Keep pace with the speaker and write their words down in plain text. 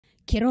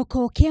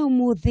Kiroko kia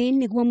umuthi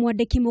niguo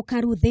mwandiki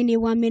mukaru thiinii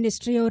wa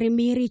Ministry ya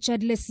Urimi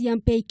Richard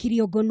Lesiyampe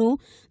ikirio ngono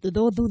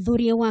thutha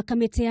uthuthuria wa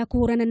Kamiti ya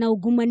kuhurana na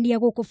ungumania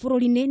guku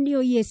bururi-ini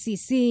nio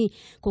EACC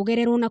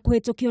kugererwo na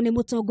kuhitukio ni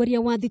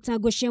mutongoria wa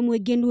thitango cia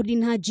muingi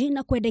Nungari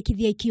na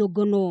kwendekithia ikio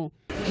ngono.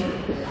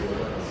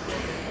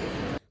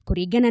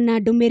 Kuringana na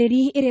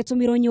ndumiriri iria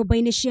tumirwo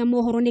nyumba-ini cia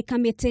mohoro ni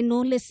Kamiti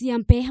no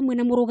Lesiyampe hamwe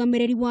na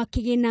murugamiriri wa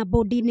kigina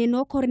bodi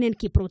no Cornel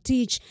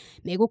Kiprotich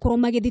megukorwo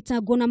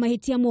magithitangwo na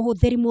mahitia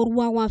muhuthiri moru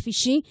wa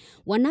wabici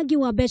wanangi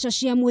wa mbeca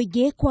cia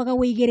muingi kwaga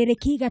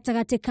wigiririki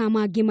gatagati ka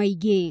mangi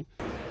maingi.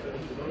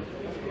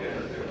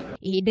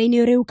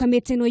 Ihinda-ini riu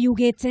Kamiti no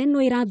yugite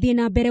no irathie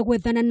na mbere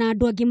gwethana na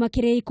andu angi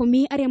makire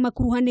 10 aria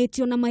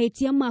makuruhanitio na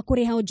mahitia ma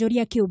kuriha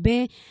onjoria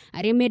kiumbe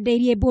aria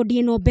mendeirie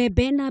bodi no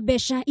mbembe na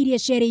mbeca iria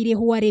ciareire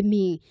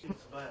urimi.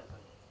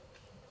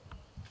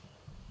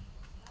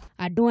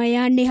 Andu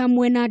aya ni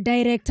hamwe na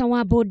director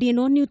wa bodi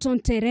no Newton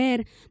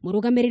Terer,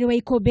 murugamiriri wa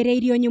ikombe ria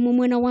irio nyumu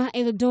mwena wa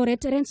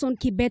Eldoret Renson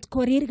Kibet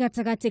Korir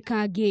gatagati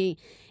kangi.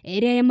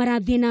 Eria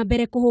marathie na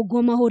mbere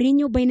kuhungwo mahuri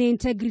nyumba-ini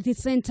Integrity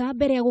Center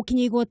mbere ya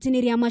gukinya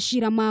igoti-ini ria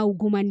mashira ma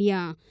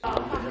ungumania.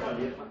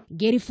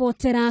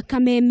 Gerifotera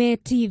Kameme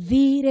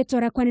TV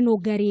retora kwani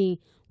Nungari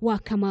wa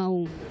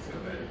Kamau.